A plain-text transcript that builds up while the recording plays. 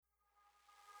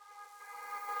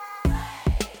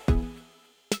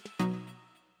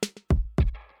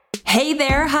Hey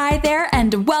there, hi there,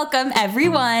 and welcome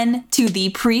everyone to the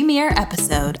premiere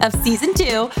episode of Season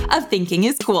 2 of Thinking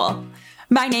is Cool.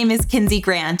 My name is Kinsey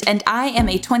Grant, and I am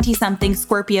a 20-something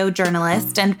Scorpio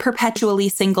journalist and perpetually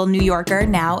single New Yorker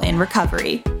now in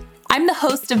recovery. I'm the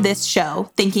host of this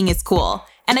show, Thinking is Cool,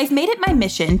 and I've made it my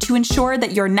mission to ensure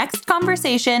that your next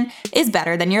conversation is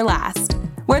better than your last.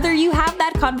 Whether you have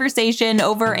that conversation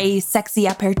over a sexy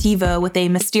aperitivo with a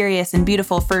mysterious and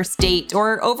beautiful first date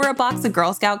or over a box of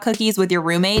Girl Scout cookies with your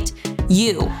roommate,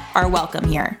 you are welcome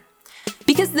here.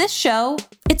 Because this show,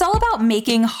 it's all about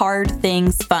making hard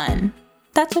things fun.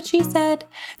 That's what she said.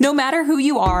 No matter who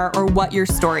you are or what your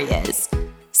story is.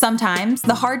 Sometimes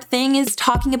the hard thing is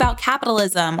talking about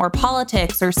capitalism or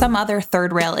politics or some other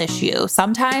third-rail issue.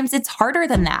 Sometimes it's harder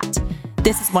than that.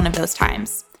 This is one of those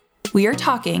times. We are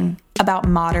talking about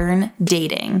modern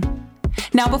dating.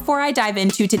 Now, before I dive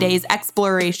into today's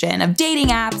exploration of dating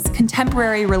apps,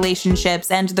 contemporary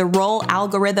relationships, and the role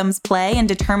algorithms play in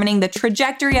determining the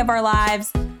trajectory of our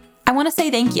lives, I want to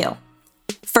say thank you.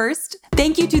 First,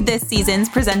 thank you to this season's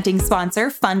presenting sponsor,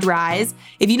 Fundrise.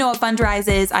 If you know what Fundrise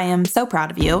is, I am so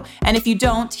proud of you. And if you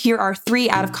don't, here are 3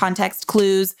 out-of-context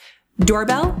clues.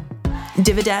 Doorbell,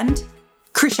 dividend,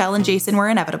 Chrishell and Jason were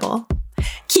inevitable.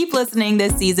 Keep listening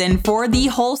this season for the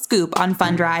whole scoop on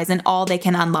Fundrise and all they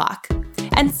can unlock.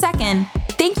 And second,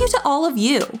 thank you to all of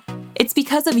you. It's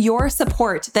because of your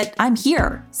support that I'm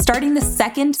here, starting the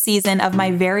 2nd season of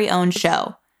my very own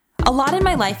show. A lot in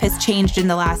my life has changed in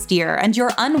the last year, and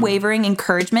your unwavering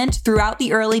encouragement throughout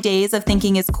the early days of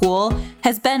Thinking is Cool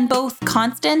has been both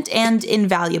constant and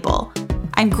invaluable.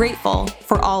 I'm grateful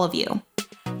for all of you.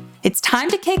 It's time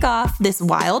to kick off this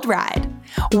wild ride.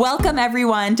 Welcome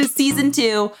everyone to Season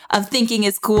 2 of Thinking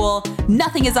is Cool.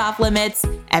 Nothing is off limits.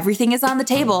 Everything is on the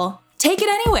table. Take it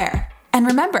anywhere. And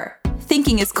remember,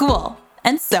 thinking is cool,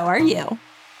 and so are you.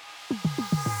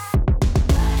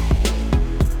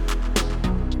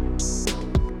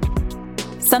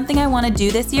 Something I want to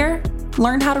do this year?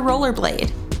 Learn how to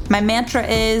rollerblade. My mantra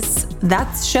is,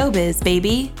 that's showbiz,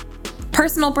 baby.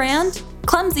 Personal brand?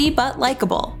 Clumsy but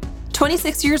likable.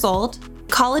 26 years old,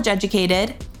 college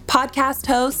educated, podcast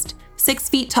host, 6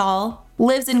 feet tall,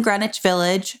 lives in Greenwich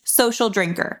Village, social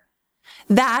drinker.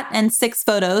 That and 6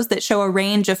 photos that show a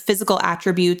range of physical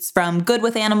attributes from good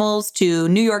with animals to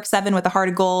New York 7 with a heart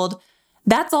of gold.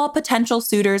 That's all potential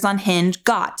suitors on Hinge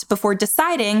got before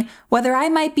deciding whether I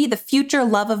might be the future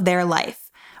love of their life,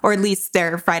 or at least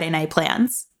their Friday night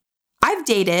plans. I've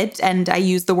dated, and I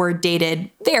use the word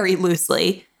dated very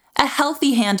loosely, a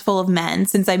healthy handful of men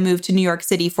since I moved to New York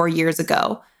City 4 years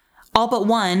ago. All but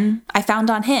one I found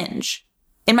on Hinge.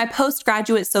 In my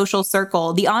postgraduate social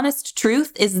circle, the honest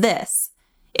truth is this.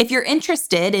 If you're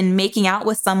interested in making out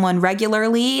with someone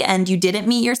regularly and you didn't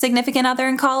meet your significant other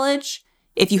in college,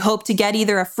 if you hope to get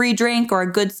either a free drink or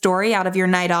a good story out of your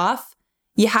night off,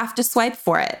 you have to swipe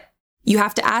for it. You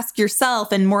have to ask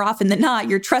yourself, and more often than not,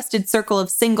 your trusted circle of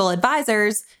single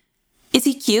advisors, is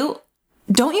he cute?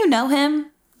 Don't you know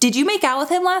him? Did you make out with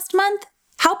him last month?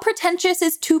 How pretentious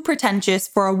is too pretentious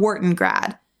for a Wharton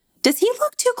grad? Does he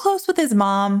look too close with his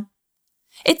mom?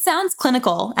 It sounds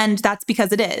clinical, and that's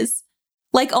because it is.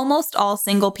 Like almost all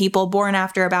single people born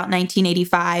after about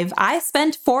 1985, I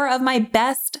spent 4 of my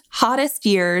best, hottest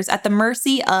years at the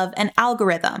mercy of an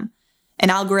algorithm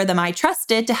I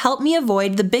trusted to help me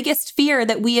avoid the biggest fear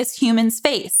that we as humans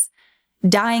face,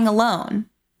 dying alone.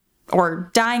 Or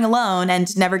dying alone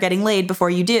and never getting laid before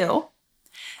you do.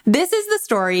 This is the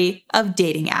story of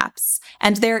dating apps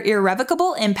and their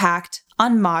irrevocable impact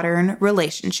on modern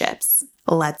relationships.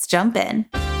 Let's jump in.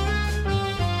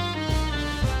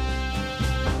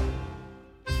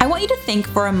 I want you to think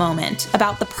for a moment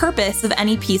about the purpose of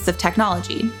any piece of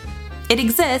technology. It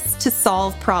exists to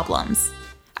solve problems.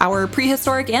 Our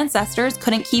prehistoric ancestors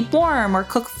couldn't keep warm or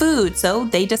cook food, so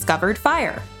they discovered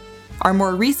fire. Our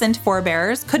more recent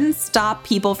forebears couldn't stop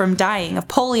people from dying of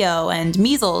polio and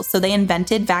measles, so they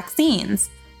invented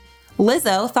vaccines.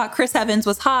 Lizzo thought Chris Evans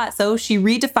was hot, so she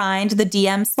redefined the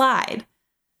DM slide.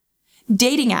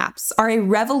 Dating apps are a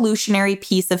revolutionary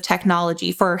piece of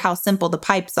technology for how simple the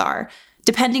pipes are.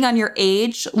 Depending on your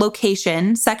age,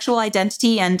 location, sexual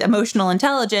identity, and emotional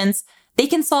intelligence, they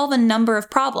can solve a number of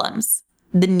problems.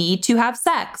 The need to have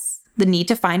sex, the need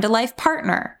to find a life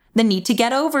partner, the need to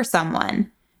get over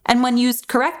someone. And when used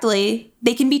correctly,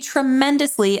 they can be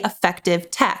tremendously effective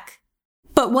tech.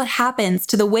 But what happens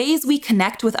to the ways we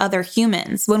connect with other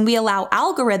humans when we allow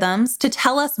algorithms to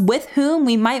tell us with whom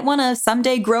we might want to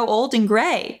someday grow old and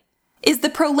gray? Is the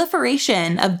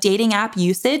proliferation of dating app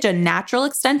usage a natural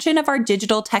extension of our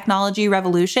digital technology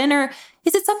revolution, or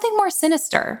is it something more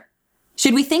sinister?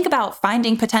 Should we think about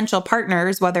finding potential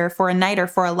partners, whether for a night or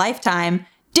for a lifetime,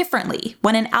 differently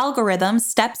when an algorithm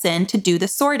steps in to do the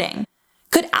sorting?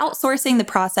 Could outsourcing the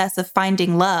process of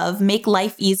finding love make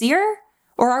life easier?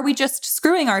 Or are we just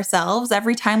screwing ourselves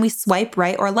every time we swipe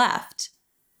right or left?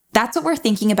 That's what we're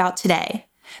thinking about today.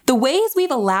 The ways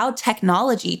we've allowed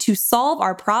technology to solve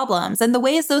our problems and the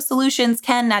ways those solutions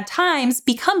can, at times,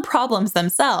 become problems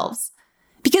themselves.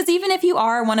 Because even if you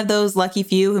are one of those lucky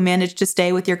few who managed to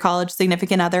stay with your college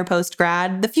significant other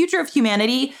post-grad, the future of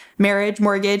humanity, marriage,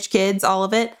 mortgage, kids, all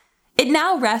of it, it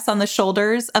now rests on the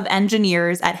shoulders of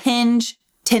engineers at Hinge,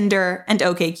 Tinder, and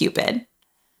OkCupid.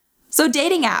 So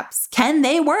dating apps, can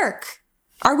they work?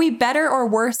 Are we better or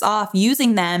worse off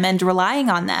using them and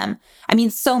relying on them? I mean,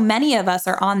 so many of us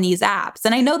are on these apps,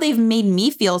 and I know they've made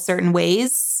me feel certain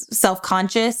ways: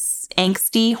 self-conscious,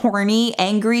 angsty, horny,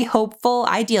 angry, hopeful,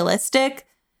 idealistic.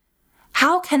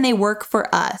 How can they work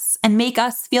for us and make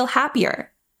us feel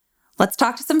happier? Let's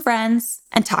talk to some friends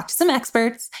and talk to some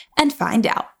experts and find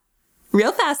out.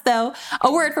 Real fast, though,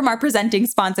 a word from our presenting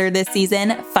sponsor this season,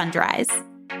 Fundrise.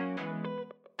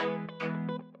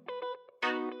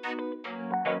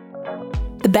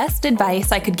 The best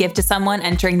advice I could give to someone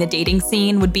entering the dating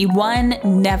scene would be 1,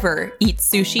 never eat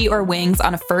sushi or wings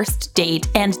on a first date,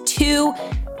 and 2,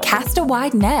 cast a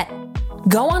wide net.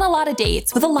 Go on a lot of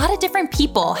dates with a lot of different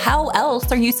people. How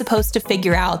else are you supposed to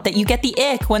figure out that you get the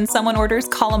ick when someone orders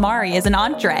calamari as an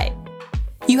entree?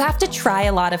 You have to try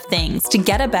a lot of things to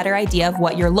get a better idea of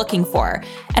what you're looking for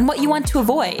and what you want to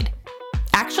avoid.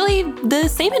 Actually, the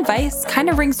same advice kind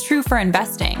of rings true for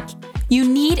investing. You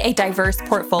need a diverse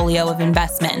portfolio of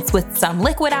investments with some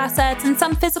liquid assets and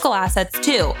some physical assets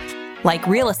too, like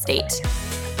real estate.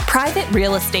 Private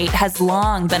real estate has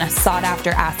long been a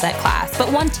sought-after asset class,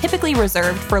 but one typically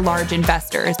reserved for large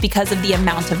investors because of the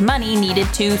amount of money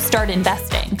needed to start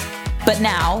investing. But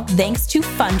now, thanks to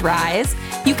Fundrise,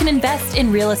 you can invest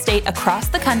in real estate across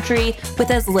the country with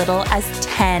as little as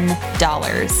 $10.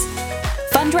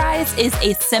 Fundrise is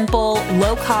a simple,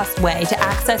 low-cost way to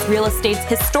access real estate's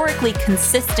historically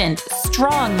consistent,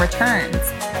 strong returns.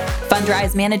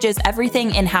 Fundrise manages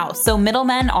everything in-house, so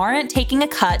middlemen aren't taking a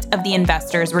cut of the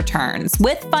investor's returns.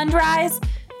 With Fundrise,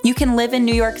 you can live in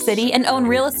New York City and own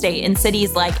real estate in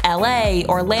cities like LA,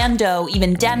 Orlando,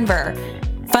 even Denver.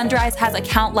 Fundrise has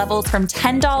account levels from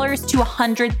 $10 to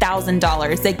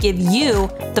 $100,000 that give you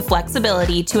the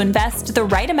flexibility to invest the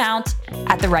right amount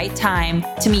at the right time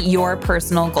to meet your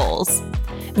personal goals.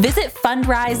 Visit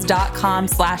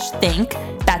fundrise.com/think.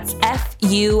 That's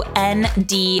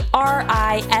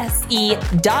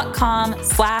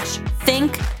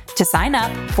FUNDRISE.com/think to sign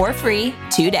up for free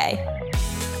today.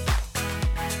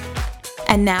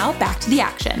 And now back to the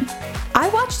action. I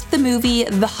watched the movie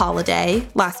The Holiday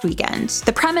last weekend.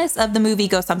 The premise of the movie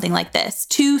goes something like this.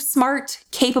 2 smart,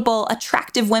 capable,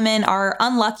 attractive women are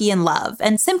unlucky in love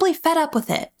and simply fed up with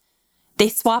it. They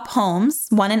swap homes,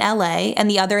 one in LA and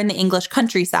the other in the English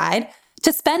countryside,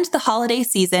 to spend the holiday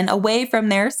season away from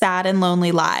their sad and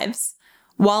lonely lives.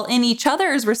 While in each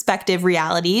other's respective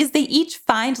realities, they each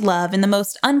find love in the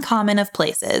most uncommon of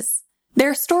places.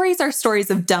 Their stories are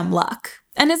stories of dumb luck.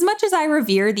 And as much as I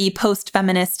revere the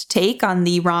post-feminist take on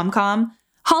the rom-com,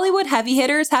 Hollywood heavy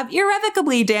hitters have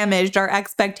irrevocably damaged our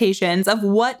expectations of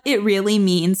what it really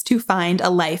means to find a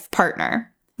life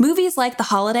partner. Movies like The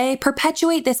Holiday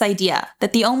perpetuate this idea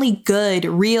that the only good,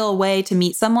 real way to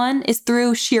meet someone is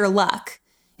through sheer luck.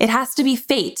 It has to be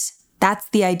fate. That's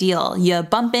the ideal. You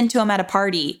bump into them at a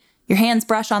party. Your hands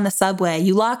brush on the subway,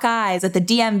 you lock eyes at the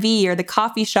DMV or the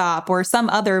coffee shop or some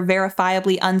other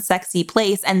verifiably unsexy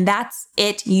place, and that's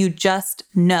it, you just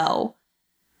know.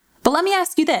 But let me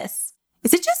ask you this.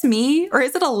 Is it just me, or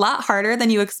is it a lot harder than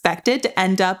you expected to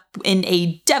end up in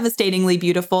a devastatingly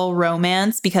beautiful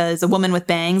romance because a woman with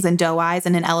bangs and doe eyes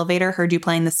in an elevator heard you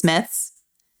playing the Smiths?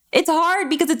 It's hard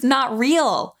because it's not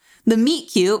real. The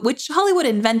meet cute, which Hollywood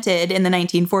invented in the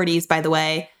 1940s, by the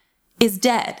way, is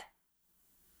dead.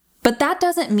 But that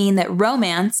doesn't mean that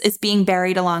romance is being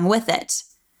buried along with it.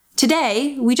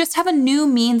 Today, we just have a new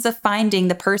means of finding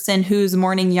the person whose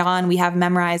morning yawn we have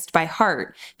memorized by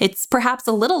heart. It's perhaps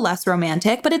a little less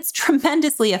romantic, but it's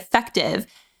tremendously effective.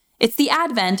 It's the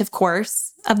advent, of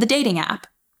course, of the dating app.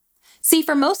 See,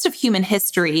 for most of human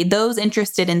history, those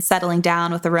interested in settling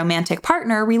down with a romantic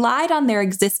partner relied on their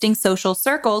existing social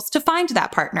circles to find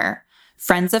that partner.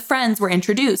 Friends of friends were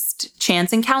introduced,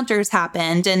 chance encounters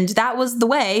happened, and that was the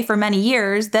way for many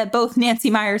years that both Nancy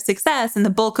Meyer's success and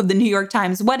the bulk of the New York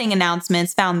Times wedding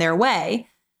announcements found their way.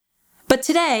 But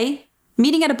today,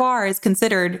 meeting at a bar is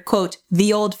considered, quote,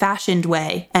 the old-fashioned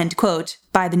way, end quote,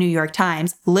 by the New York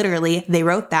Times. Literally, they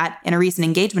wrote that in a recent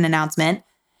engagement announcement.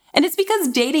 And it's because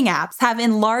dating apps have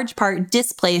in large part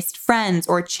displaced friends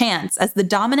or chance as the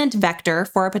dominant vector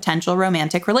for a potential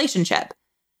romantic relationship.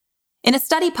 In a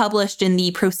study published in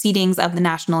the Proceedings of the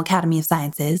National Academy of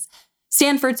Sciences,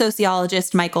 Stanford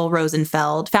sociologist Michael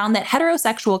Rosenfeld found that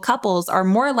heterosexual couples are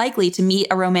more likely to meet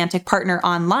a romantic partner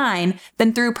online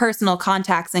than through personal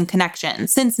contacts and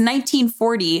connections. Since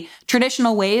 1940,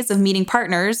 traditional ways of meeting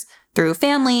partners, through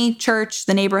family, church,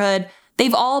 the neighborhood,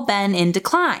 they've all been in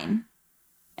decline.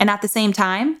 And at the same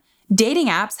time, dating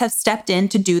apps have stepped in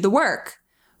to do the work.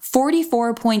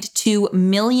 44.2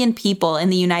 million people in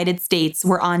the United States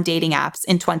were on dating apps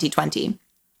in 2020.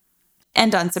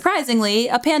 And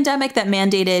unsurprisingly, a pandemic that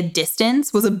mandated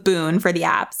distance was a boon for the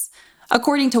apps.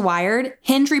 According to Wired,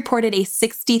 Hinge reported a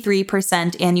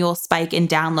 63% annual spike in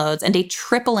downloads and a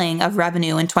tripling of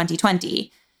revenue in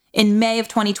 2020. In May of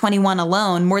 2021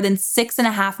 alone, more than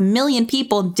 6.5 million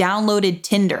people downloaded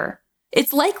Tinder.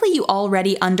 It's likely you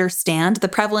already understand the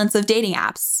prevalence of dating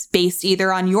apps, based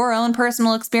either on your own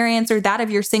personal experience or that of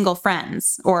your single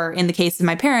friends, or in the case of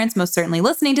my parents most certainly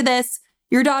listening to this,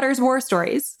 your daughter's war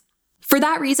stories. For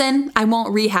that reason, I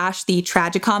won't rehash the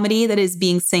tragicomedy that is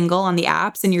being single on the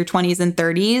apps in your 20s and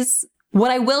 30s.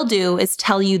 What I will do is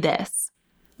tell you this.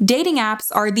 Dating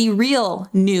apps are the real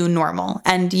new normal,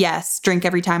 and yes, drink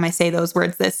every time I say those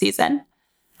words this season.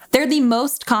 They're the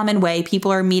most common way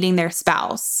people are meeting their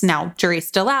spouse. Now, jury's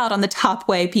still out on the top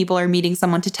way people are meeting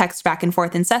someone to text back and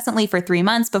forth incessantly for 3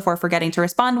 months before forgetting to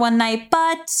respond one night,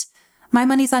 but my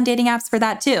money's on dating apps for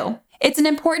that too. It's an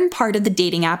important part of the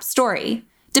dating app story.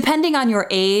 Depending on your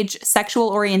age, sexual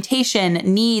orientation,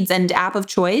 needs, and app of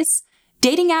choice,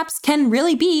 dating apps can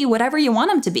really be whatever you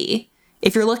want them to be.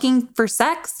 If you're looking for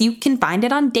sex, you can find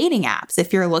it on dating apps.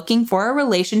 If you're looking for a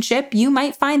relationship, you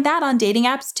might find that on dating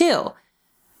apps too.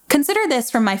 Consider this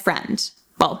from my friend,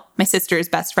 well, my sister's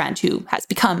best friend who has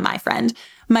become my friend,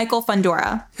 Michael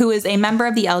Fundora, who is a member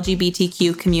of the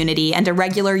LGBTQ community and a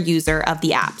regular user of the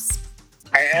apps.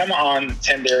 I am on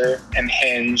Tinder and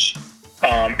Hinge,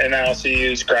 and I also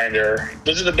use Grindr.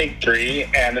 Those are the big three,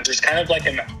 and there's kind of like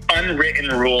an unwritten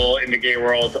rule in the gay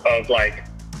world of like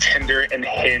Tinder and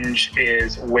Hinge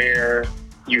is where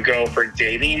you go for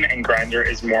dating, and Grindr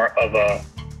is more of a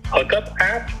hookup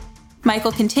app.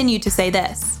 Michael continued to say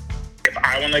this. If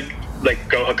I want to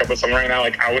go hook up with someone right now,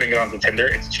 I wouldn't get onto Tinder.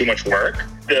 It's too much work.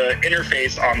 The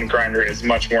interface on Grindr is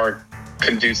much more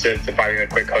conducive to finding a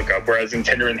quick hookup. Whereas in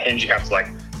Tinder and Hinge, you have to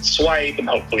swipe and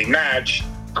hopefully match.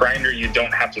 Grindr, you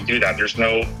don't have to do that. There's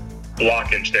no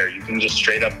blockage there. You can just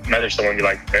straight up message someone and be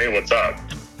like, hey, what's up?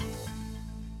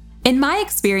 In my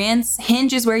experience,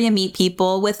 Hinge is where you meet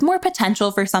people with more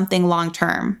potential for something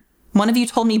long-term. One of you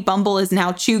told me Bumble is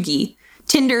now chuggy.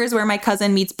 Tinder is where my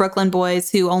cousin meets Brooklyn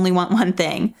boys who only want one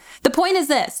thing. The point is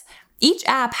this. Each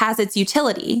app has its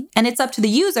utility, and it's up to the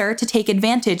user to take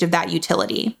advantage of that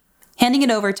utility. Handing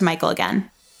it over to Michael again.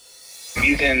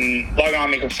 You can log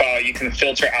on, make a file, you can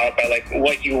filter out by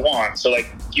what you want. So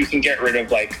you can get rid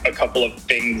of a couple of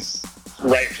things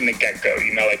right from the get-go.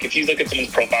 If you look at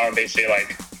someone's profile and they say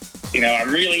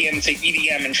I'm really into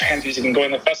EDM and trance music and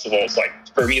going to festivals,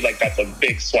 for me, that's a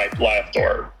big swipe left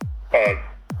or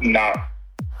not,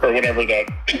 or whatever the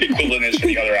equivalent is for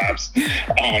the other apps.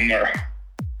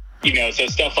 So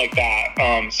stuff like that.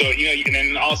 And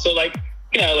then also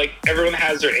everyone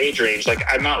has their age range.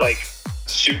 I'm not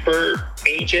super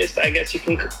ageist, I guess you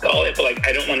can call it, but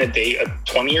I don't want to date a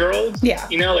 20-year-old. Yeah.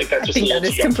 That's just a little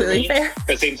too young for me. Fair. At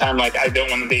the same time, I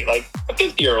don't want to date a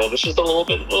 50-year-old. It's just a little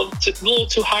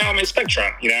too high on my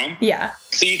spectrum, Yeah.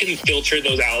 So you can filter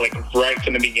those out right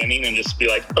from the beginning and just be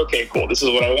okay, cool, this is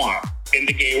what I want. In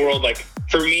the gay world,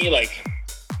 for me,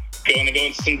 going to go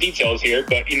into some details here,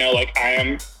 but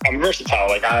I'm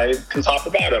versatile. I can talk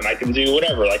about them. I can do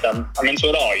whatever. I'm into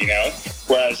it all,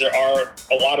 Whereas there are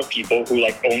a lot of people who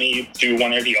only do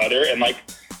one or the other. And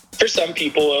for some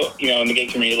people, in the gay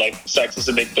community, sex is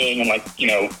a big thing, and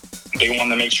they want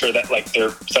to make sure that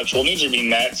their sexual needs are being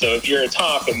met. So if you're a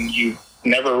top and you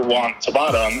never want to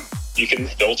bottom, you can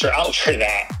filter out for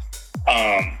that.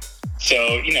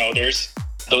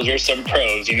 Those are some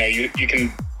pros. You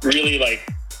can really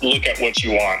look at what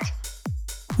you want.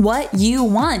 What you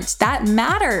want, that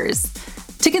matters.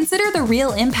 To consider the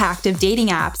real impact of dating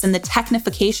apps and the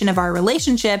technification of our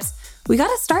relationships, we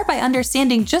gotta start by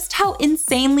understanding just how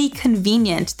insanely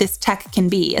convenient this tech can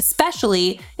be,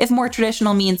 especially if more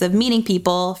traditional means of meeting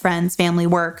people, friends, family,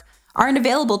 work, aren't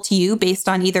available to you based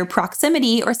on either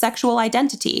proximity or sexual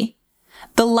identity.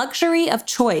 The luxury of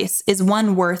choice is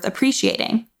one worth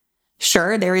appreciating.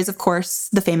 Sure, there is, of course,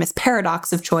 the famous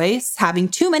paradox of choice. Having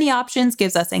too many options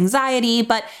gives us anxiety,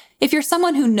 but if you're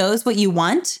someone who knows what you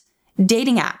want,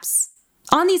 dating apps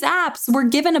On these apps, we're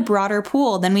given a broader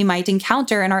pool than we might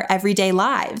encounter in our everyday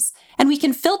lives, and we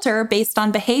can filter based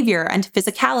on behavior and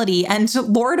physicality and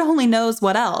Lord only knows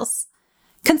what else.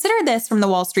 Consider this from the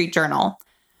Wall Street Journal.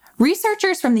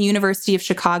 Researchers from the University of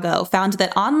Chicago found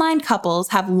that online couples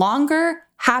have longer,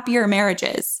 happier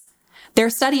marriages. Their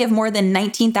study of more than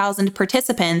 19,000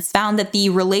 participants found that the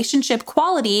relationship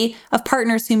quality of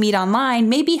partners who meet online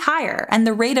may be higher and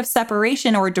the rate of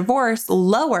separation or divorce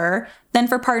lower than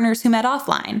for partners who met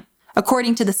offline.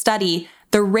 According to the study,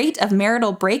 the rate of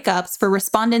marital breakups for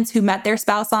respondents who met their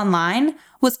spouse online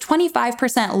was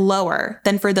 25% lower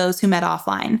than for those who met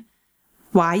offline.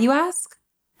 Why, you ask?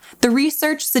 The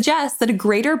research suggests that a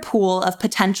greater pool of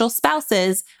potential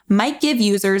spouses might give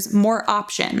users more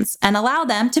options and allow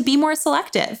them to be more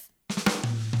selective.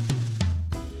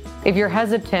 If you're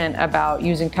hesitant about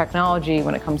using technology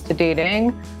when it comes to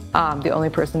dating, the only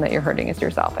person that you're hurting is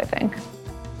yourself, I think.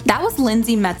 That was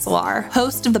Lindsay Metzelaar,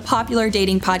 host of the popular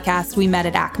dating podcast We Met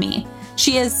at Acme.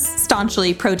 She is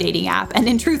staunchly pro-dating app, and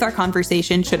in truth, our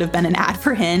conversation should have been an ad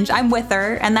for Hinge. I'm with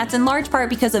her, and that's in large part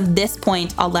because of this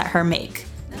point I'll let her make.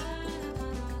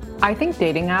 I think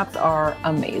dating apps are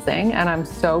amazing, and I'm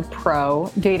so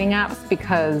pro dating apps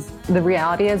because the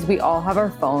reality is we all have our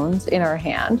phones in our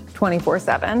hand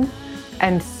 24/7.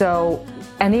 And so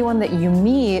anyone that you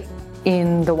meet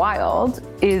in the wild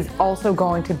is also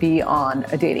going to be on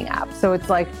a dating app. So it's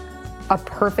like a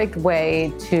perfect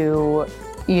way to,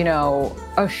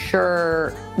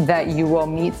 assure that you will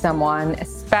meet someone,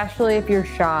 especially if you're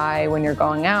shy when you're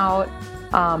going out.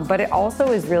 But it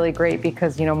also is really great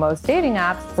because, most dating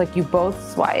apps, it's like you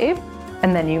both swipe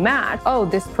and then you match. Oh,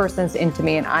 this person's into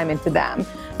me and I'm into them.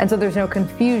 And so there's no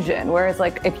confusion. Whereas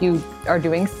like if you are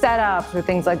doing setups or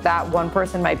things like that, one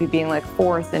person might be being like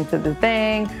forced into the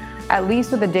thing. At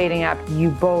least with a dating app,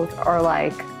 you both are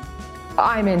like,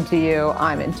 I'm into you,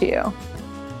 I'm into you.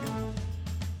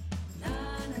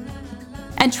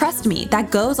 And trust me, that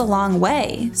goes a long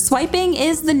way. Swiping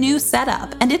is the new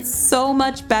setup, and it's so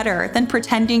much better than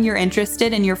pretending you're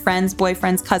interested in your friend's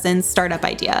boyfriend's cousin's startup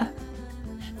idea.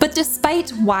 But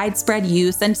despite widespread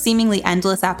use and seemingly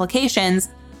endless applications,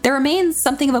 there remains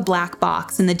something of a black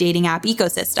box in the dating app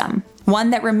ecosystem,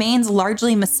 one that remains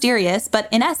largely mysterious, but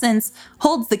in essence,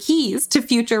 holds the keys to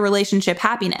future relationship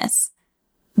happiness.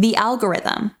 The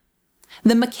algorithm.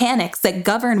 The mechanics that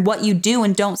govern what you do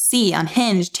and don't see on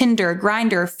Hinge, Tinder,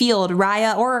 Grindr, Feeld,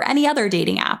 Raya, or any other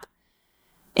dating app.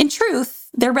 In truth,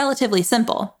 they're relatively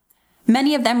simple.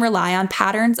 Many of them rely on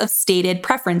patterns of stated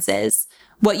preferences.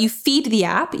 What you feed the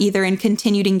app, either in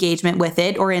continued engagement with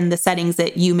it or in the settings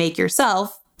that you make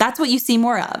yourself, that's what you see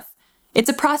more of. It's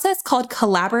a process called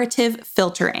collaborative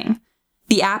filtering.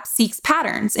 The app seeks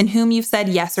patterns in whom you've said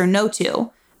yes or no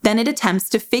to. Then it attempts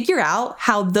to figure out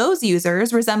how those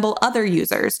users resemble other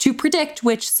users to predict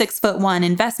which 6'1"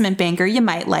 investment banker you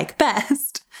might like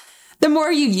best. The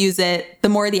more you use it, the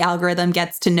more the algorithm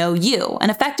gets to know you and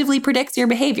effectively predicts your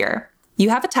behavior. You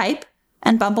have a type,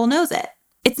 and Bumble knows it.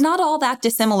 It's not all that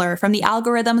dissimilar from the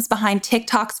algorithms behind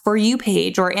TikTok's For You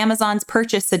page or Amazon's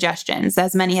purchase suggestions,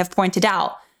 as many have pointed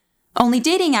out. Only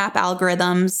dating app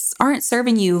algorithms aren't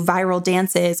serving you viral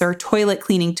dances or toilet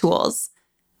cleaning tools.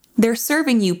 They're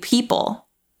serving you people.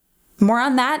 More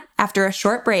on that after a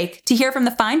short break to hear from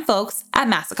the fine folks at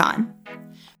Massicon.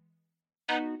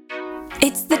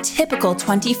 It's the typical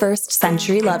 21st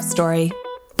century love story.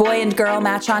 Boy and girl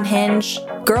match on Hinge.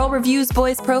 Girl reviews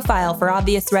boy's profile for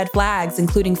obvious red flags,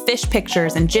 including fish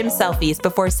pictures and gym selfies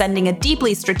before sending a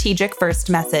deeply strategic first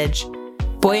message.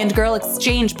 Boy and girl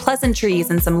exchange pleasantries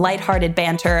and some lighthearted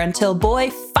banter until boy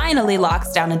finally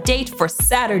locks down a date for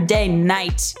Saturday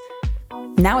night.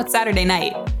 Now it's Saturday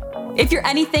night. If you're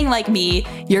anything like me,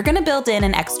 you're gonna build in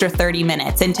an extra 30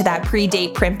 minutes into that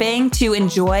pre-date primping to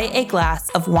enjoy a glass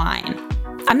of wine.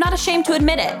 I'm not ashamed to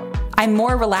admit it. I'm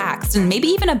more relaxed and maybe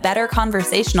even a better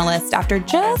conversationalist after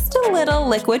just a little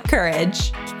liquid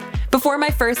courage. Before my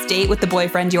first date with the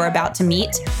boyfriend you're about to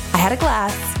meet, I had a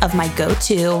glass of my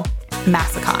go-to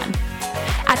Massicon.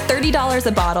 At $30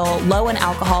 a bottle, low in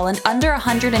alcohol, and under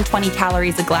 120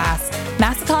 calories a glass,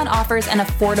 Massicon offers an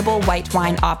affordable white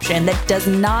wine option that does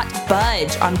not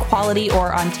budge on quality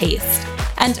or on taste.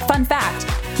 And fun fact,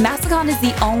 Massicon is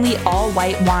the only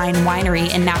all-white wine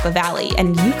winery in Napa Valley,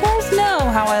 and you guys know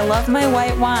how I love my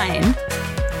white wine.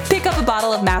 Pick up a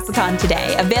bottle of Massicon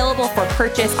today, available for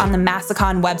purchase on the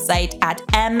Massicon website at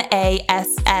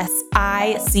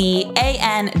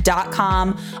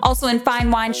massican.com, also in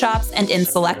fine wine shops and in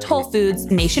select Whole Foods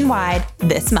nationwide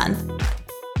this month.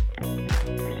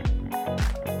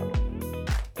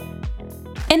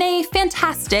 In a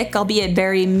fantastic, albeit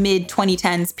very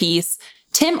mid-2010s piece,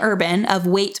 Tim Urban of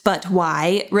Wait But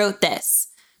Why wrote this,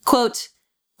 quote,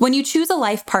 "When you choose a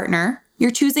life partner,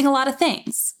 you're choosing a lot of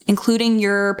things, including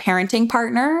your parenting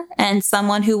partner and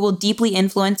someone who will deeply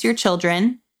influence your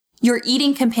children, your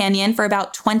eating companion for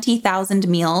about 20,000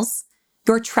 meals,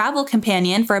 your travel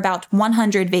companion for about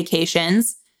 100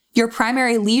 vacations, your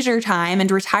primary leisure time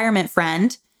and retirement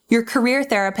friend, your career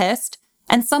therapist,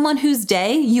 and someone whose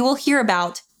day you will hear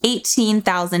about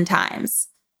 18,000 times."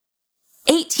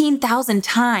 18,000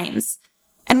 times.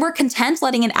 And we're content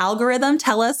letting an algorithm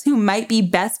tell us who might be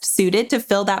best suited to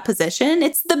fill that position.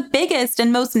 It's the biggest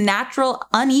and most natural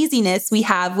uneasiness we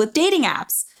have with dating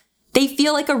apps. They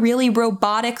feel like a really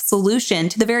robotic solution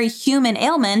to the very human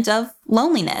ailment of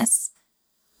loneliness.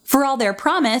 For all their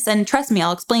promise, and trust me,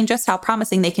 I'll explain just how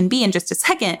promising they can be in just a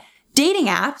second, dating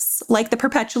apps, like the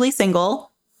Perpetually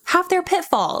Single, have their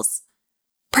pitfalls.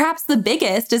 Perhaps the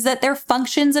biggest is that they're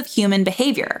functions of human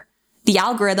behavior. The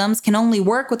algorithms can only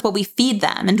work with what we feed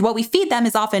them, and what we feed them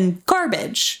is often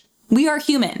garbage. We are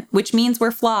human, which means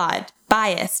we're flawed,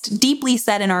 biased, deeply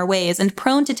set in our ways, and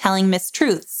prone to telling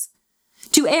mistruths.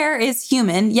 To err is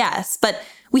human, yes, but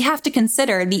we have to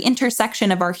consider the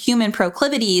intersection of our human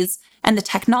proclivities and the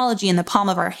technology in the palm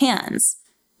of our hands.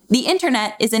 The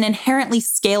internet is an inherently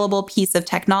scalable piece of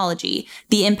technology.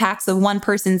 The impacts of one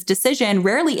person's decision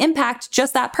rarely impact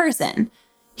just that person.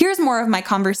 Here's more of my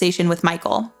conversation with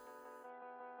Michael.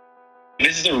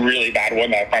 This is a really bad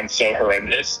one that I find so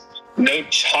horrendous. No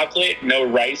chocolate, no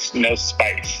rice, no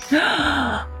spice.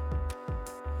 No.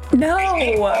 Isn't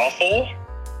that awful?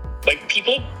 Like,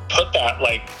 people put that,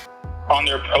 like, on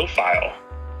their profile.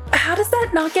 How does that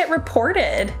not get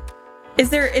reported? Is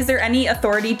there any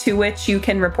authority to which you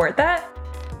can report that?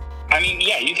 I mean,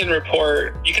 yeah, you can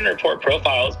report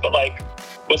profiles, but, like,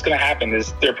 what's going to happen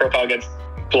is their profile gets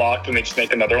blocked and they just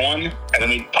make another one, and then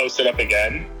they post it up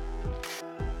again.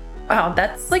 Wow,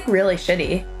 that's, like, really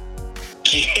shitty.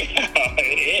 Yeah,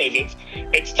 it is.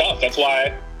 It's tough. That's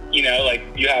why, you know, like,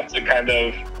 you have to kind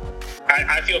of,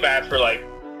 I feel bad for, like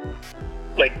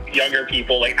younger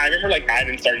people. Like, I remember, like, I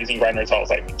didn't start using Grindr until I was,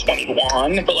 like,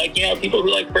 21, but, like, you know, people who,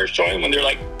 like, first join when they're,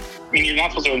 like, I mean, you're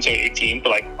not supposed to until 18, but,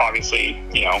 like, obviously,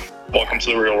 you know, welcome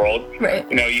to the real world. Right.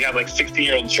 You know, you have, like,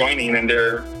 16-year-olds joining, and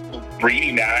they're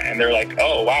reading that, and they're like,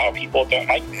 oh, wow, people don't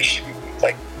like this. It's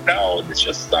like, no, it's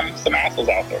just some assholes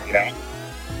out there, you know?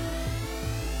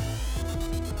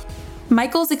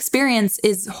 Michael's experience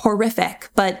is horrific,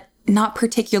 but not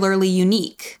particularly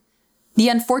unique. The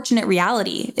unfortunate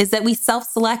reality is that we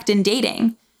self-select in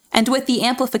dating, and with the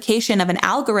amplification of an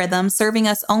algorithm serving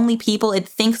us only people it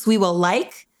thinks we will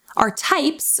like, our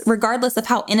types, regardless of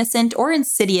how innocent or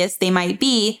insidious they might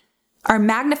be, are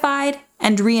magnified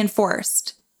and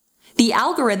reinforced. The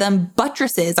algorithm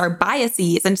buttresses our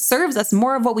biases and serves us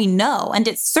more of what we know, and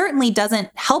it certainly doesn't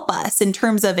help us in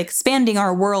terms of expanding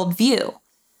our worldview.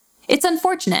 It's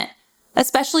unfortunate,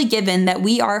 especially given that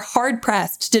we are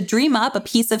hard-pressed to dream up a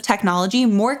piece of technology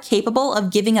more capable of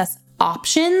giving us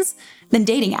options than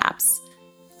dating apps.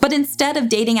 But instead of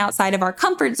dating outside of our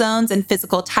comfort zones and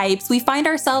physical types, we find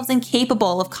ourselves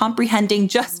incapable of comprehending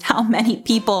just how many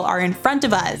people are in front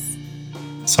of us.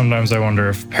 Sometimes I wonder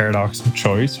if paradox of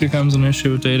choice becomes an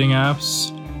issue with dating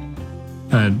apps.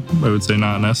 I would say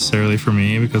not necessarily for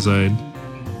me, because I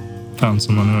found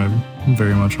someone who I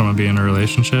very much want to be in a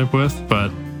relationship with,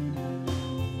 but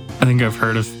I think I've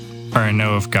heard of, or I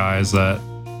know of guys that,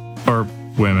 or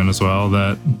women as well,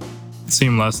 that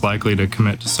seem less likely to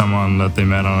commit to someone that they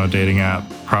met on a dating app,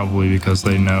 probably because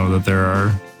they know that there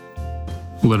are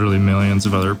literally millions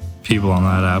of other people on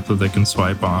that app that they can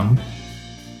swipe on.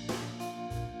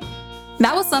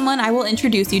 That was someone I will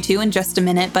introduce you to in just a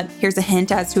minute, but here's a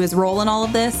hint as to his role in all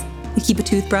of this. We keep a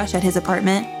toothbrush at his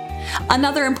apartment.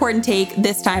 Another important take,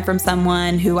 this time from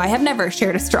someone who I have never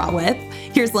shared a straw with.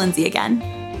 Here's Lindsay again.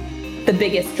 The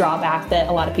biggest drawback that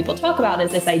a lot of people talk about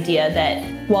is this idea that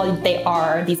while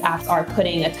these apps are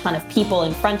putting a ton of people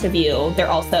in front of you, they're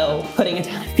also putting a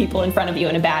ton of people in front of you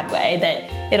in a bad way, that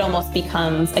it almost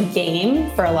becomes a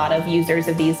game for a lot of users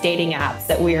of these dating apps,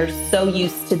 that we're so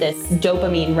used to this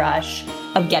dopamine rush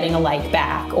of getting a like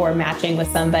back or matching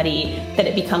with somebody that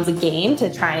it becomes a game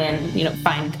to try and, you know,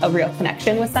 find a real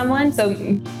connection with someone. So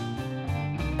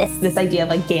it's this idea of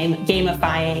like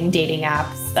gamifying dating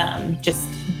apps, just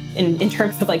in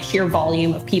terms of like sheer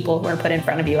volume of people who are put in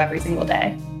front of you every single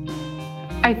day.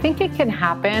 I think it can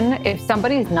happen if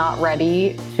somebody's not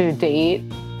ready to date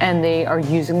and they are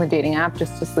using the dating app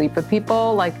just to sleep with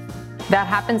people. Like, that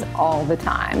happens all the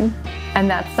time. And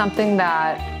that's something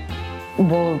that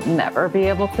we'll never be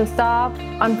able to stop,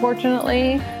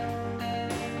 unfortunately.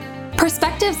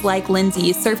 Perspectives like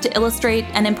Lindsay's serve to illustrate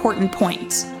an important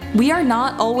point. We are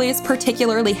not always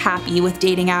particularly happy with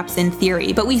dating apps in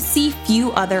theory, but we see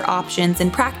few other options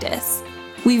in practice.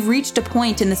 We've reached a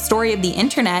point in the story of the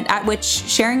internet at which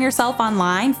sharing yourself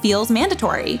online feels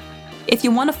mandatory. If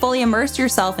you want to fully immerse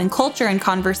yourself in culture and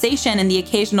conversation and the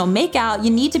occasional makeout,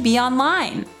 you need to be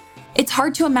online. It's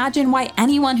hard to imagine why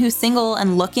anyone who's single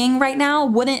and looking right now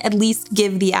wouldn't at least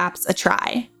give the apps a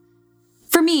try.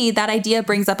 For me, that idea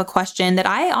brings up a question that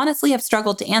I honestly have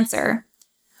struggled to answer.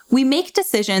 We make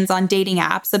decisions on dating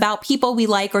apps about people we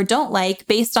like or don't like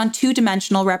based on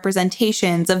two-dimensional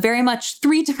representations of very much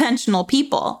three-dimensional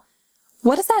people.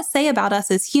 What does that say about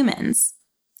us as humans?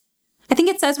 I think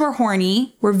it says we're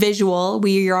horny, we're visual,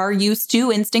 we are used to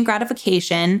instant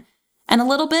gratification, and a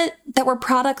little bit that we're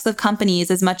products of companies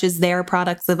as much as they're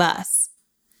products of us.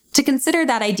 To consider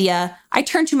that idea, I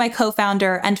turn to my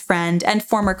co-founder and friend and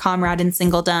former comrade in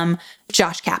singledom,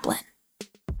 Josh Kaplan.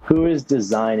 Who is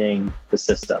designing the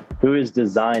system? Who is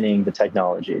designing the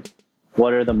technology?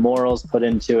 What are the morals put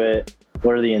into it?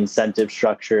 What are the incentive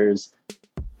structures?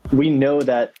 We know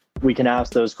that we can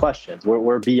ask those questions.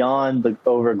 We're beyond the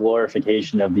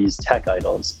over-glorification of these tech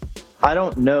idols. I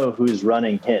don't know who's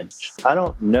running Hinge. I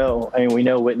don't know. I mean, we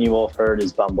know Whitney Wolf Herd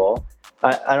is Bumble.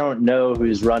 I don't know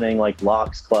who's running like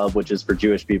Locks Club, which is for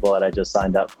Jewish people that I just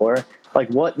signed up for. Like,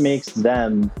 what makes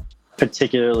them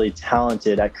particularly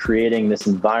talented at creating this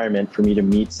environment for me to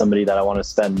meet somebody that I want to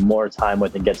spend more time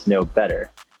with and get to know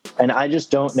better? And I just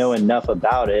don't know enough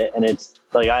about it. And it's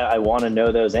like, I want to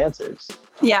know those answers.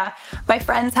 Yeah. My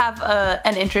friends have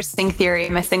an interesting theory,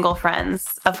 my single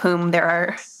friends, of whom there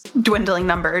are dwindling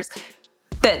numbers,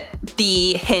 that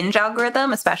the Hinge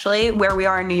algorithm, especially where we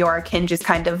are in New York, Hinge is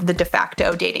kind of the de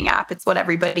facto dating app. It's what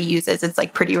everybody uses. It's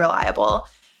like pretty reliable.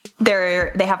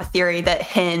 They have a theory that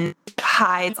Hinge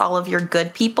hides all of your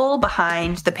good people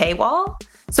behind the paywall.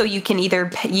 So you can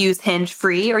either use Hinge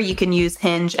free or you can use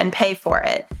Hinge and pay for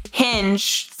it.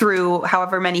 Hinge, through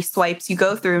however many swipes you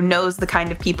go through, knows the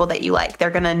kind of people that you like.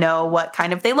 They're going to know what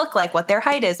kind of they look like, what their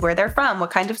height is, where they're from,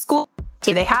 what kind of school.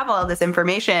 They have all this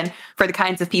information for the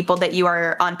kinds of people that you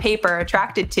are on paper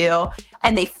attracted to,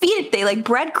 and they feed it, they like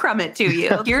breadcrumb it to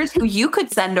you. Here's who you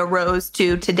could send a rose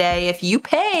to today if you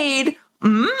paid.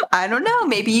 I don't know,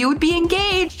 maybe you would be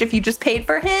engaged if you just paid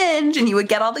for Hinge and you would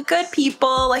get all the good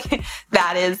people. Like,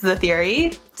 that is the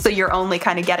theory. So you're only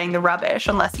kind of getting the rubbish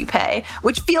unless you pay,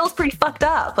 which feels pretty fucked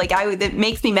up. Like, it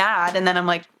makes me mad. And then I'm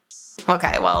like,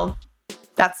 okay, well,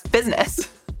 that's business.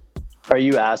 Are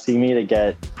you asking me to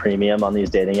get premium on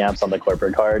these dating apps on the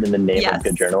corporate card in the name of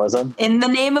good journalism? In the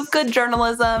name of good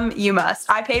journalism, you must.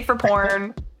 I paid for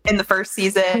porn in the first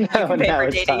season. You can pay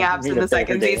for dating apps in the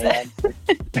second season.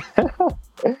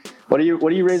 What are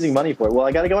you raising money for? Well,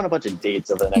 I got to go on a bunch of dates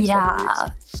over the next couple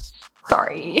weeks.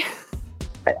 Sorry.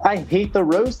 I hate the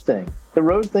rose thing. The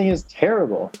rose thing is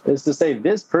terrible. It's to say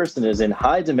this person is in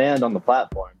high demand on the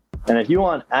platform. And if you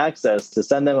want access to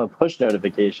send them a push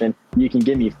notification, you can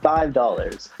give me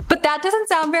 $5. But that doesn't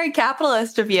sound very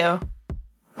capitalist of you.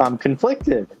 I'm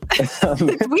conflicted. It's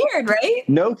weird, right?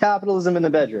 No capitalism in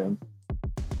the bedroom.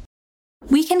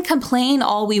 We can complain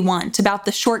all we want about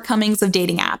the shortcomings of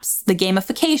dating apps, the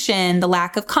gamification, the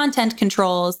lack of content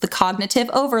controls, the cognitive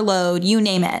overload, you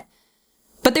name it.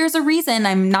 But there's a reason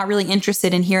I'm not really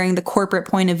interested in hearing the corporate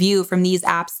point of view from these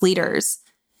apps' leaders.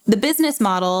 The business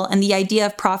model and the idea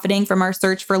of profiting from our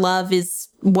search for love is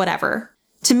whatever.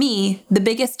 To me, the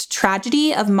biggest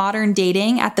tragedy of modern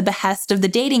dating at the behest of the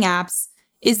dating apps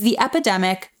is the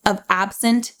epidemic of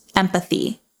absent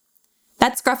empathy.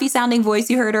 That scruffy sounding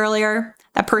voice you heard earlier,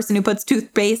 that person who puts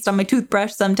toothpaste on my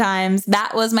toothbrush sometimes,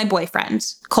 that was my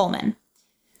boyfriend, Coleman.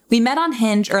 We met on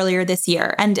Hinge earlier this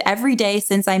year, and every day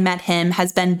since I met him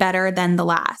has been better than the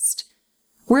last.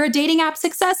 We're a dating app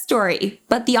success story,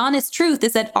 but the honest truth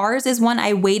is that ours is one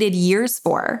I waited years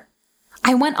for.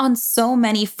 I went on so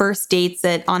many first dates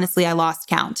that honestly I lost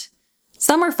count.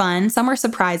 Some were fun, some were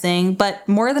surprising, but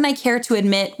more than I care to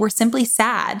admit, were simply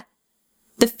sad.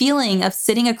 The feeling of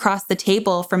sitting across the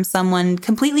table from someone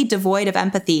completely devoid of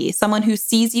empathy, someone who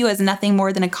sees you as nothing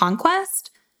more than a conquest,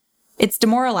 it's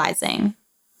demoralizing.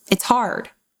 It's hard.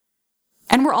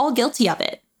 And we're all guilty of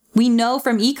it. We know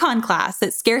from econ class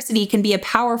that scarcity can be a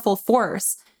powerful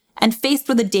force, and faced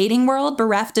with a dating world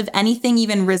bereft of anything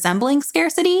even resembling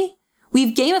scarcity,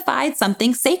 we've gamified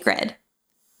something sacred.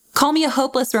 Call me a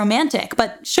hopeless romantic,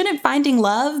 but shouldn't finding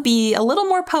love be a little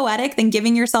more poetic than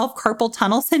giving yourself carpal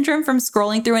tunnel syndrome from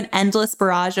scrolling through an endless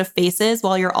barrage of faces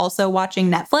while you're also watching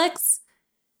Netflix?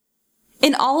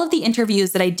 In all of the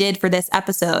interviews that I did for this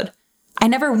episode, I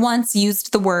never once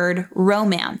used the word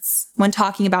romance when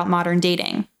talking about modern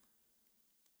dating.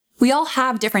 We all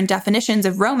have different definitions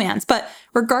of romance, but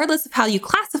regardless of how you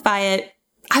classify it,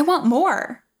 I want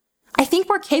more. I think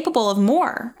we're capable of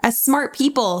more as smart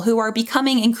people who are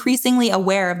becoming increasingly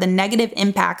aware of the negative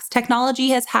impacts technology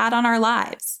has had on our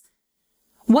lives.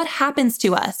 What happens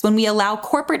to us when we allow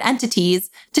corporate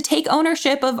entities to take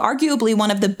ownership of arguably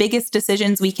one of the biggest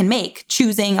decisions we can make,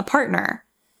 choosing a partner?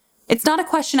 It's not a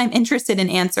question I'm interested in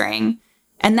answering,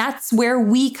 and that's where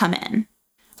we come in.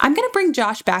 I'm going to bring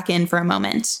Josh back in for a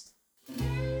moment.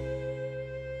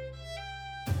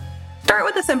 Start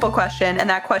with a simple question, and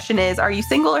that question is, are you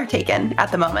single or taken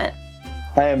at the moment?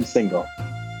 I am single.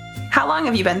 How long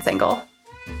have you been single?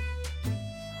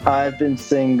 I've been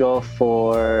single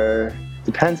for,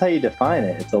 depends how you define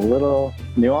it. It's a little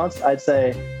nuanced. I'd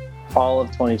say all of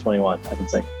 2021 I've been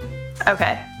single.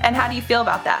 Okay. And how do you feel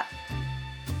about that?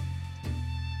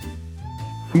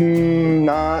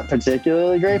 Not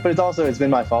particularly great, but it's been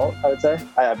my fault, I would say.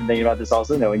 I've been thinking about this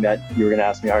also, knowing that you were going to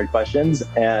ask me hard questions,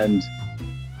 and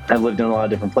I've lived in a lot of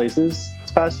different places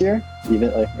this past year.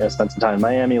 Even spent some time in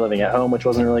Miami, living at home, which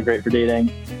wasn't really great for dating.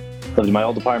 Lived in my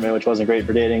old apartment, which wasn't great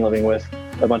for dating, living with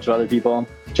a bunch of other people.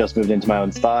 Just moved into my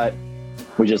own spot.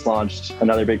 We just launched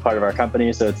another big part of our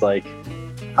company, so it's like,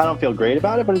 I don't feel great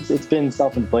about it, but it's been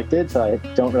self-inflicted, so I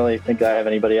don't really think I have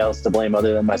anybody else to blame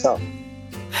other than myself.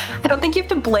 I don't think you have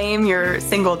to blame your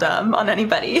singledom on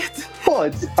anybody.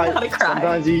 Well,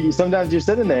 sometimes you're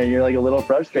sitting there and you're like a little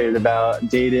frustrated about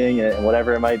dating and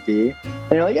whatever it might be.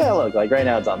 And you're like, yeah, look, like right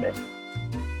now it's on me.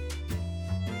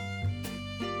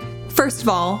 First of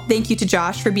all, thank you to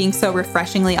Josh for being so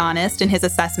refreshingly honest in his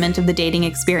assessment of the dating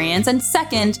experience. And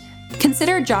second,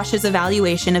 consider Josh's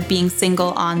evaluation of being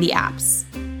single on the apps.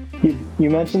 You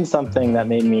mentioned something that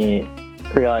made me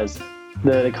realize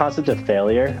the concept of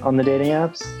failure on the dating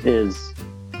apps is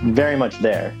very much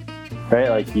there, right?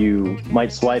 Like you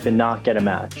might swipe and not get a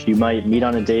match. You might meet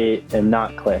on a date and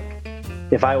not click.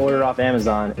 If I order off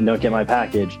Amazon and don't get my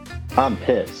package, I'm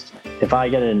pissed. If I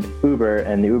get an Uber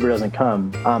and the Uber doesn't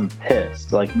come, I'm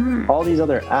pissed. Like all these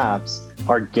other apps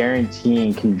are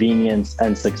guaranteeing convenience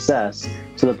and success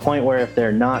to the point where if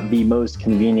they're not the most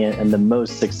convenient and the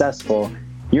most successful,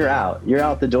 you're out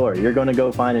the door. You're going to go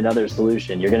find another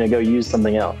solution. You're going to go use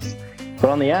something else. But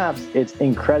on the apps, it's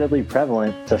incredibly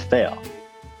prevalent to fail.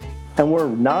 And we're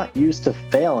not used to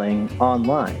failing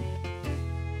online.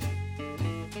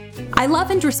 I love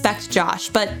and respect Josh,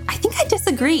 but I think I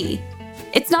disagree.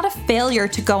 It's not a failure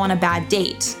to go on a bad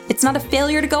date. It's not a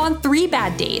failure to go on 3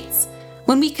 bad dates.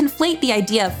 When we conflate the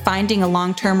idea of finding a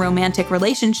long-term romantic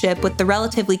relationship with the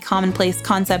relatively commonplace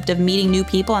concept of meeting new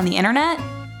people on the internet,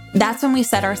 that's when we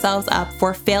set ourselves up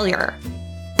for failure.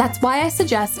 That's why I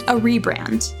suggest a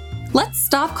rebrand. Let's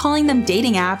stop calling them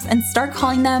dating apps and start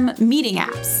calling them meeting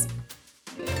apps.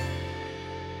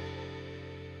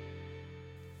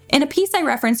 In a piece I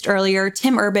referenced earlier,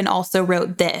 Tim Urban also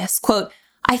wrote this, quote,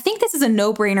 I think this is a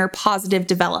no-brainer positive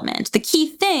development. The key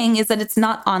thing is that it's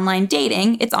not online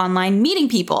dating, it's online meeting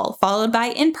people, followed by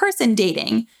in-person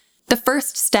dating. The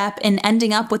first step in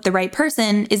ending up with the right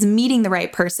person is meeting the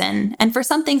right person. And for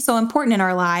something so important in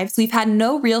our lives, we've had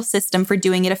no real system for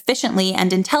doing it efficiently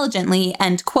and intelligently,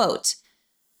 end quote.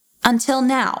 Until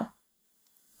now.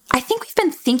 I think we've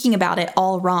been thinking about it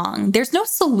all wrong. There's no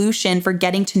solution for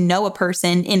getting to know a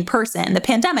person in person. The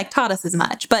pandemic taught us as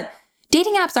much, but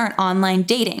dating apps aren't online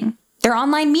dating. They're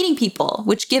online meeting people,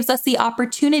 which gives us the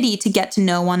opportunity to get to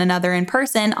know one another in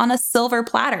person on a silver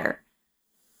platter.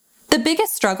 The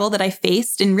biggest struggle that I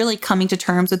faced in really coming to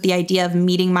terms with the idea of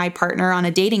meeting my partner on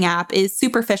a dating app is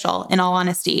superficial, in all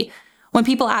honesty. When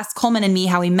people ask Coleman and me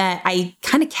how we met, I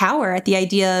kind of cower at the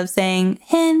idea of saying,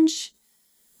 Hinge.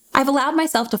 I've allowed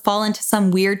myself to fall into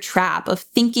some weird trap of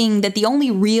thinking that the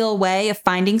only real way of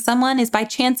finding someone is by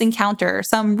chance encounter,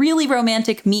 some really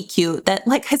romantic meet cute that,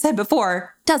 like I said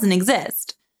before, doesn't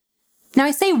exist. Now,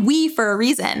 I say we for a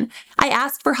reason. I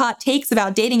asked for hot takes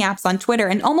about dating apps on Twitter,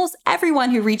 and almost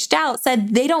everyone who reached out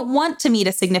said they don't want to meet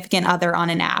a significant other on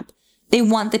an app. They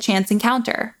want the chance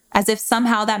encounter, as if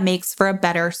somehow that makes for a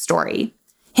better story.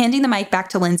 Handing the mic back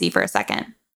to Lindsay for a second.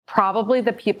 Probably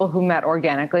the people who met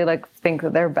organically, like, think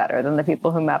that they're better than the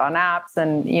people who met on apps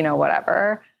and,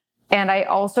 whatever. And I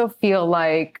also feel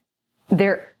like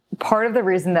part of the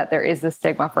reason that there is this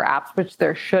stigma for apps, which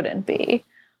there shouldn't be,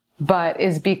 but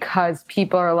is because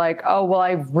people are like, oh, well,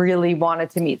 I really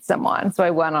wanted to meet someone, so I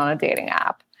went on a dating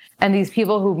app. And these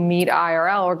people who meet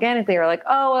IRL organically are like,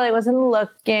 oh, well, I wasn't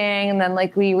looking. And then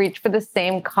we reach for the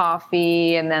same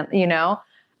coffee and then,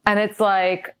 and it's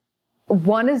like,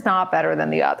 one is not better than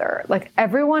the other. Like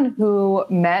everyone who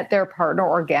met their partner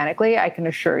organically, I can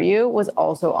assure you, was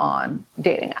also on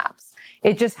dating apps.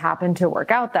 It just happened to work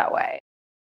out that way.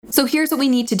 So here's what we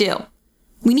need to do.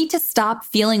 We need to stop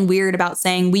feeling weird about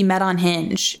saying we met on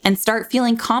Hinge and start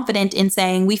feeling confident in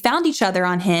saying we found each other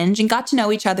on Hinge and got to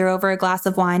know each other over a glass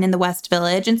of wine in the West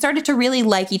Village and started to really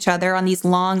like each other on these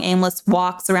long, aimless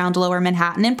walks around Lower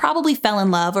Manhattan and probably fell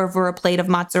in love over a plate of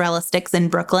mozzarella sticks in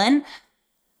Brooklyn.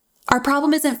 Our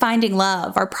problem isn't finding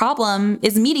love. Our problem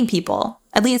is meeting people.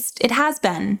 At least it has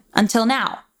been until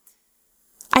now.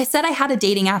 I said I had a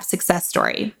dating app success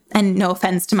story, and no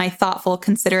offense to my thoughtful,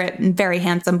 considerate, and very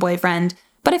handsome boyfriend,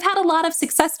 but I've had a lot of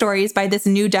success stories by this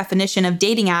new definition of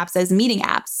dating apps as meeting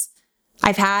apps.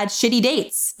 I've had shitty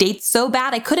dates so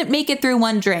bad I couldn't make it through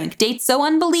one drink, dates so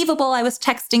unbelievable I was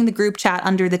texting the group chat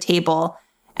under the table,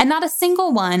 and not a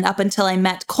single one up until I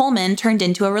met Coleman turned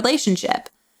into a relationship.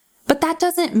 But that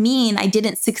doesn't mean I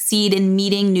didn't succeed in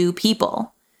meeting new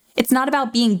people. It's not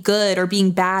about being good or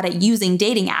being bad at using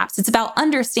dating apps. It's about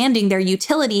understanding their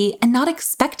utility and not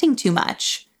expecting too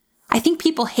much. I think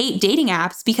people hate dating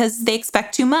apps because they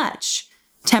expect too much.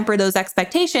 Temper those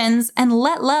expectations and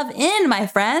let love in, my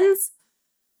friends.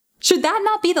 Should that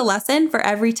not be the lesson for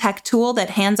every tech tool that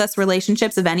hands us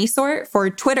relationships of any sort? For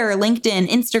Twitter, LinkedIn,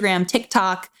 Instagram,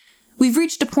 TikTok, we've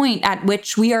reached a point at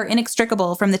which we are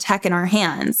inextricable from the tech in our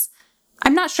hands.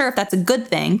 I'm not sure if that's a good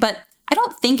thing, but I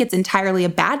don't think it's entirely a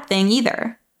bad thing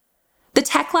either. The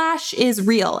techlash is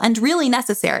real and really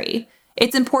necessary.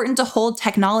 It's important to hold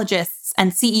technologists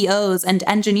and CEOs and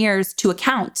engineers to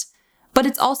account, but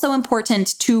it's also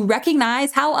important to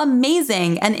recognize how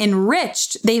amazing and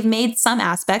enriched they've made some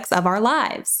aspects of our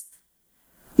lives.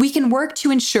 We can work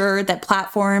to ensure that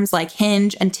platforms like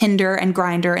Hinge and Tinder and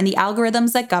Grindr and the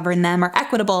algorithms that govern them are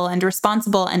equitable and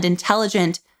responsible and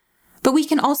intelligent, but we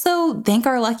can also thank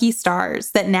our lucky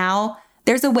stars that now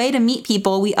there's a way to meet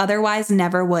people we otherwise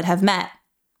never would have met.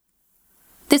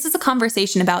 This is a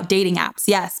conversation about dating apps,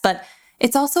 yes, but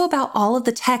it's also about all of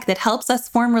the tech that helps us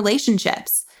form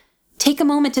relationships. Take a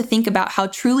moment to think about how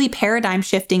truly paradigm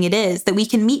shifting it is that we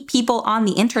can meet people on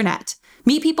the internet,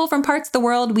 meet people from parts of the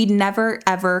world we'd never,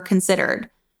 ever considered.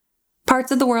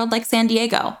 Parts of the world like San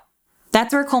Diego.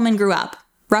 That's where Coleman grew up,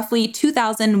 roughly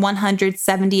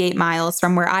 2,178 miles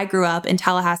from where I grew up in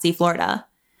Tallahassee, Florida.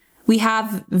 We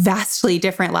have vastly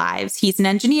different lives. He's an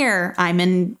engineer. I'm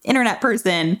an internet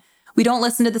person. We don't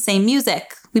listen to the same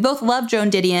music. We both love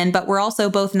Joan Didion, but we're also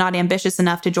both not ambitious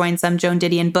enough to join some Joan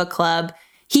Didion book club.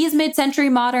 He's mid-century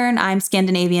modern. I'm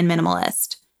Scandinavian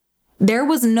minimalist. There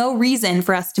was no reason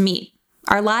for us to meet.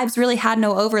 Our lives really had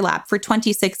no overlap for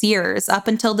 26 years up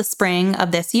until the spring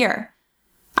of this year.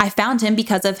 I found him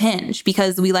because of Hinge,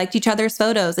 because we liked each other's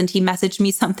photos and he messaged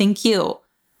me something cute.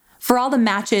 For all the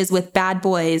matches with bad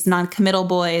boys, non-committal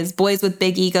boys, boys with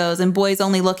big egos, and boys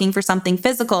only looking for something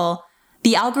physical,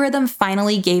 the algorithm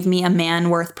finally gave me a man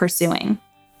worth pursuing.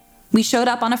 We showed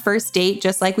up on a first date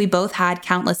just like we both had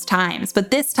countless times,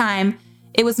 but this time,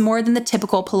 it was more than the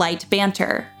typical polite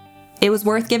banter. It was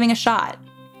worth giving a shot.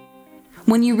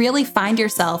 When you really find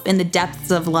yourself in the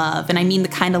depths of love, and I mean the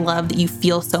kind of love that you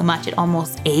feel so much it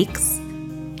almost aches,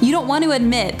 you don't want to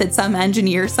admit that some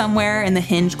engineer somewhere in the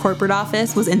Hinge corporate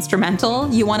office was instrumental.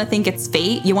 You want to think it's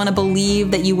fate. You want to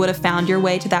believe that you would have found your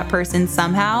way to that person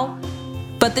somehow.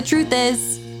 But the truth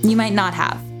is, you might not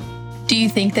have. Do you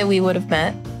think that we would have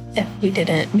met if we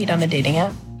didn't meet on a dating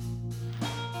app?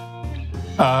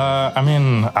 I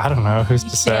mean, I don't know. Who's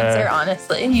to say? Answer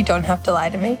honestly. You don't have to lie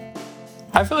to me.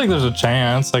 I feel like there's a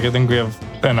chance. Like, I think we have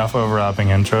enough overlapping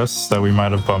interests that we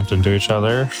might have bumped into each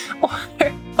other.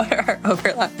 What are our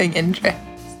overlapping interests?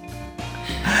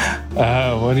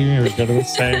 What do you mean? We go to the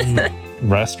same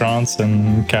restaurants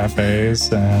and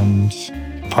cafes and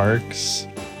parks.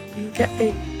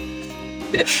 Okay.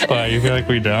 Well, you feel like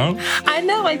we don't? I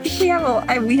know. I think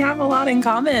we have a lot in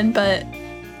common, but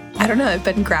I don't know. I've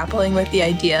been grappling with the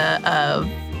idea of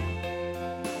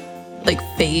like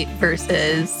fate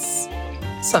versus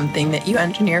something that you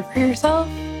engineer for yourself.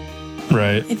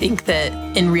 Right. I think that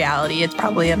in reality, it's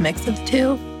probably a mix of the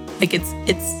two. Like it's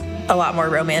a lot more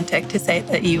romantic to say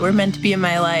that you were meant to be in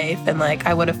my life and like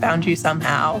I would have found you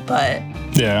somehow, but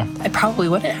yeah, I probably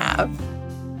wouldn't have.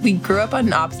 We grew up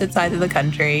on opposite sides of the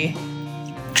country.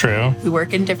 True. We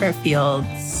work in different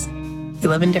fields. We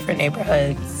live in different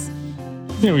neighborhoods.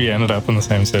 Yeah, we ended up in the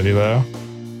same city though.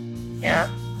 Yeah.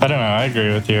 I don't know. I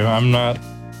agree with you. I'm not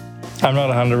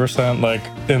 100% like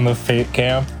in the fate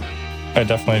camp. I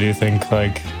definitely do think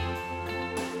like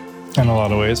in a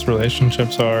lot of ways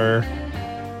relationships are,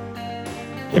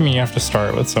 I mean, you have to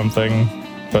start with something,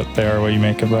 but they are what you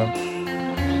make of them.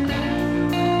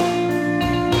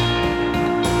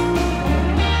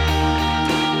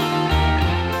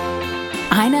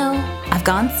 I know, I've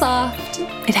gone soft.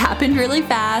 It happened really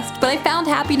fast, but I found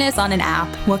happiness on an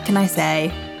app. What can I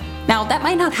say? Now, that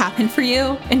might not happen for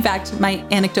you. In fact, my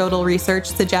anecdotal research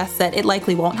suggests that it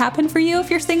likely won't happen for you if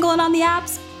you're single and on the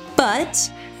apps. But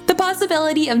the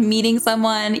possibility of meeting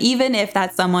someone, even if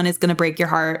that someone is going to break your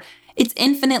heart, it's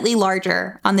infinitely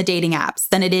larger on the dating apps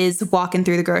than it is walking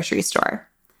through the grocery store.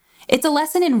 It's a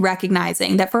lesson in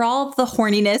recognizing that for all of the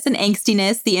horniness and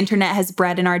angstiness the internet has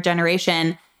bred in our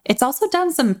generation, it's also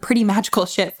done some pretty magical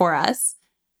shit for us.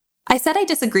 I said I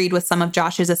disagreed with some of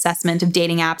Josh's assessment of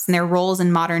dating apps and their roles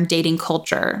in modern dating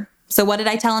culture. So what did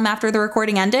I tell him after the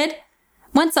recording ended?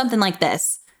 Went something like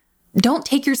this: don't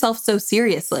take yourself so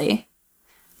seriously.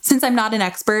 Since I'm not an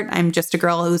expert, I'm just a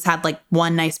girl who's had like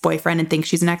one nice boyfriend and thinks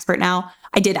she's an expert now,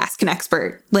 I did ask an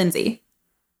expert, Lindsay.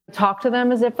 Talk to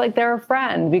them as if like they're a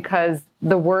friend, because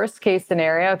the worst case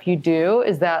scenario, if you do,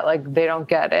 is that like they don't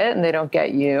get it and they don't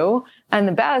get you. And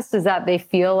the best is that they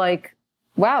feel like,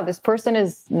 wow, this person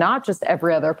is not just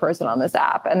every other person on this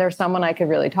app, and there's someone I could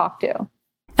really talk to.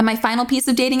 And my final piece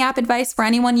of dating app advice for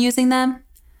anyone using them: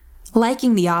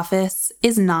 liking The Office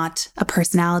is not a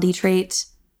personality trait.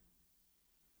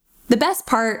 The best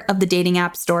part of the dating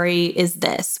app story is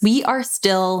this: we are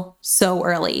still so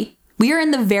early. We are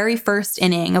in the very first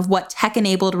inning of what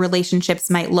tech-enabled relationships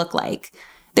might look like.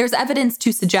 There's evidence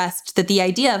to suggest that the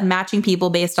idea of matching people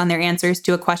based on their answers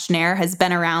to a questionnaire has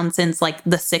been around since like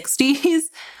the 60s,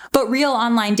 but real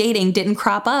online dating didn't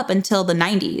crop up until the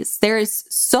 90s. There is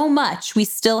so much we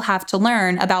still have to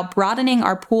learn about broadening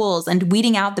our pools and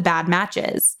weeding out the bad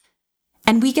matches.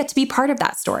 And we get to be part of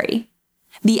that story.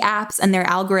 The apps and their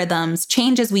algorithms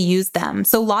change as we use them,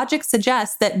 so logic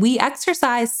suggests that we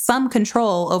exercise some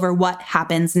control over what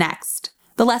happens next.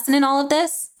 The lesson in all of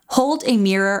this? Hold a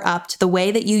mirror up to the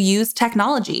way that you use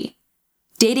technology.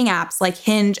 Dating apps like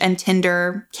Hinge and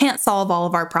Tinder can't solve all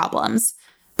of our problems,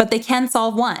 but they can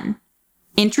solve one: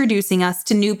 introducing us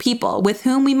to new people with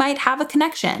whom we might have a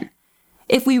connection.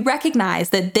 If we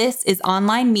recognize that this is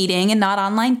online meeting and not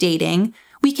online dating,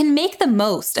 we can make the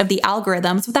most of the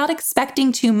algorithms without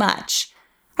expecting too much.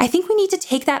 I think we need to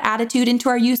take that attitude into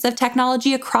our use of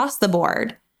technology across the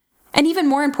board. And even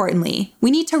more importantly,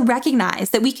 we need to recognize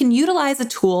that we can utilize a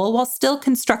tool while still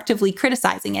constructively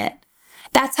criticizing it.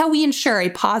 That's how we ensure a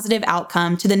positive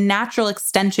outcome to the natural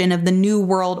extension of the new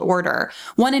world order,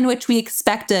 one in which we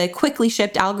expect a quickly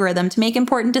shipped algorithm to make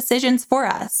important decisions for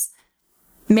us.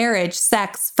 Marriage,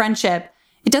 sex, friendship,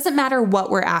 it doesn't matter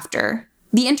what we're after.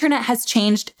 The internet has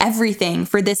changed everything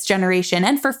for this generation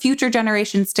and for future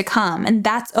generations to come, and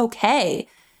that's okay,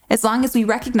 as long as we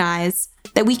recognize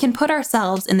that we can put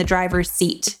ourselves in the driver's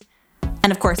seat.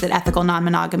 And of course, that ethical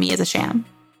non-monogamy is a sham.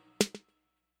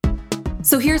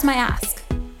 So here's my ask.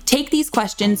 Take these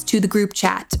questions to the group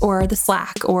chat or the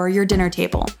Slack or your dinner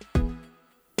table.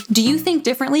 Do you think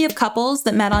differently of couples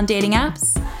that met on dating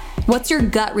apps? What's your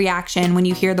gut reaction when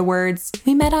you hear the words,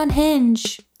 "We met on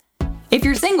Hinge"? If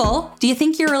you're single, do you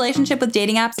think your relationship with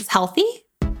dating apps is healthy?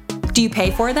 Do you pay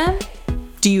for them?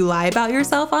 Do you lie about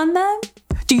yourself on them?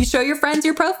 Do you show your friends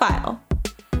your profile?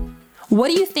 What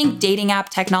do you think dating app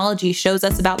technology shows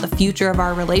us about the future of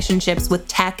our relationships with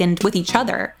tech and with each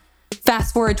other?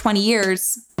 Fast forward 20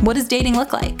 years, what does dating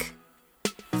look like?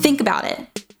 Think about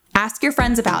it, ask your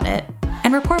friends about it,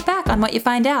 and report back on what you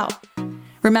find out.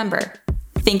 Remember,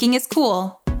 thinking is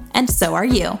cool, and so are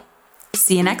you.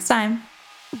 See you next time.